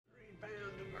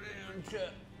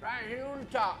Chuck. Right here on the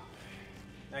top.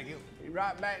 Thank you. Be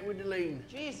right back with the lean.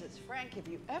 Jesus, Frank, have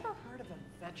you ever heard of a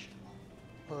vegetable?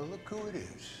 Well, look who it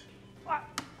is. What?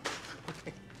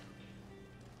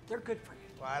 They're good for you.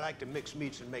 Well, I like to mix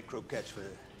meats and make croquettes for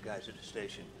the guys at the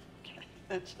station. Okay,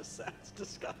 that just sounds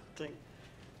disgusting.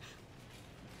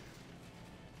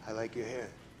 I like your hair.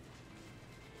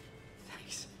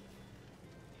 Thanks.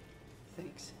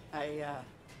 Thanks. I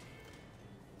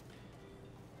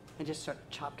just sort of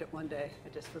chopped it one day.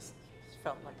 It just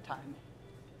felt like time.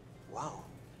 Wow.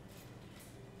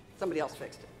 Somebody else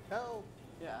fixed it. Oh.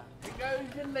 Yeah. Here goes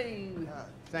the lean.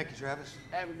 Thank you, Travis.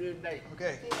 Have a good day.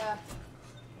 Okay. Yeah.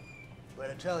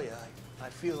 But I tell you, I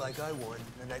feel like I won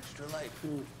an extra life.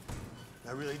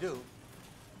 I really do.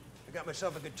 I got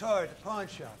myself a guitar at the pawn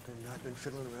shop, and I've been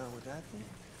fiddling around with that.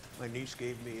 My niece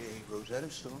gave me a Rosetta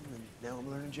Stone, and now I'm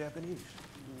learning Japanese.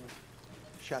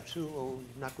 Shatsu o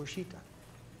Nakoshita.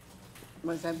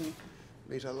 What does that mean?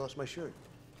 It means I lost my shirt,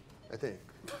 I think.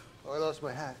 Oh, I lost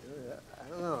my hat. I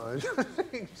don't know.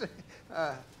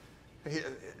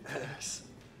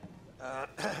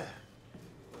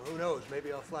 Who knows?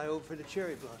 Maybe I'll fly over for the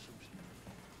cherry blossoms.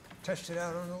 Test it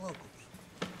out on the locals.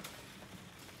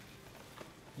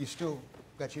 You still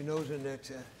got your nose in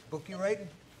that book you're writing?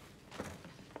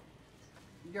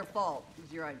 Your fault. It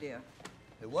was your idea.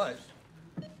 It was.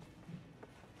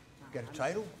 Got a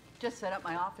title? Just set up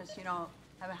my office, you know,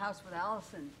 have a house with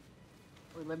Allison.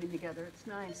 We're living together. It's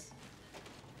nice.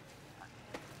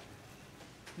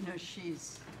 You know,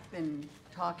 she's been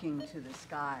talking to this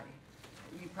guy.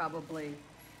 You probably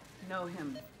know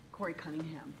him, Corey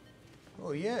Cunningham.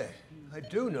 Oh, yeah. I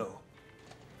do know.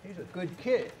 He's a good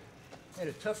kid. Had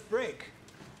a tough break.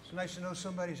 It's nice to know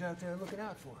somebody's out there looking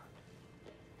out for him.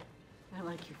 I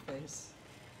like your face.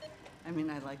 I mean,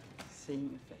 I like seeing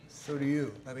your face. So do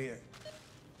you. I mean,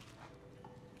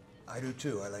 I do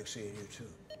too. I like seeing you too.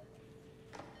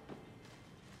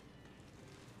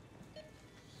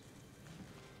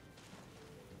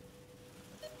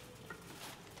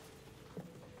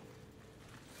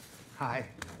 Hi.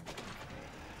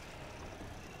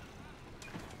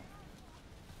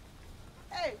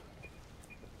 Hey,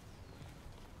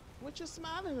 what you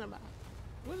smiling about?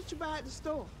 What did you buy at the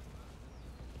store?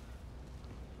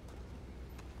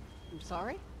 I'm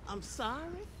sorry? I'm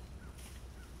sorry?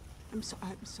 I'm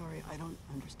sorry, I don't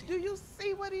understand. Do you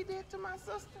see what he did to my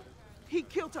sister? He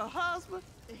killed her husband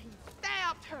and he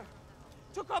stabbed her.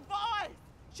 Took her voice.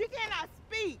 She cannot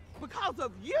speak because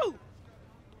of you.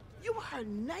 You were her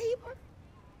neighbor?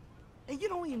 And you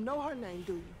don't even know her name,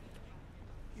 do you?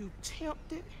 You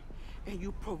tempted and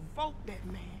you provoked that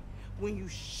man when you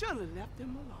should have left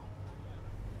him alone.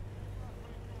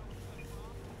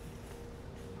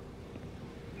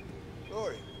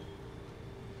 Lori.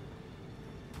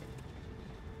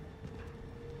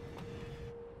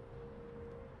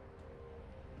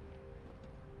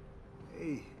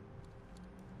 Hey.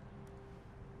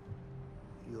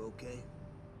 You okay?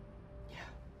 Yeah.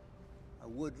 I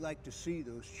would like to see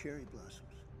those cherry blossoms.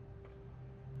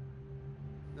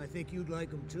 I think you'd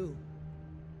like them too.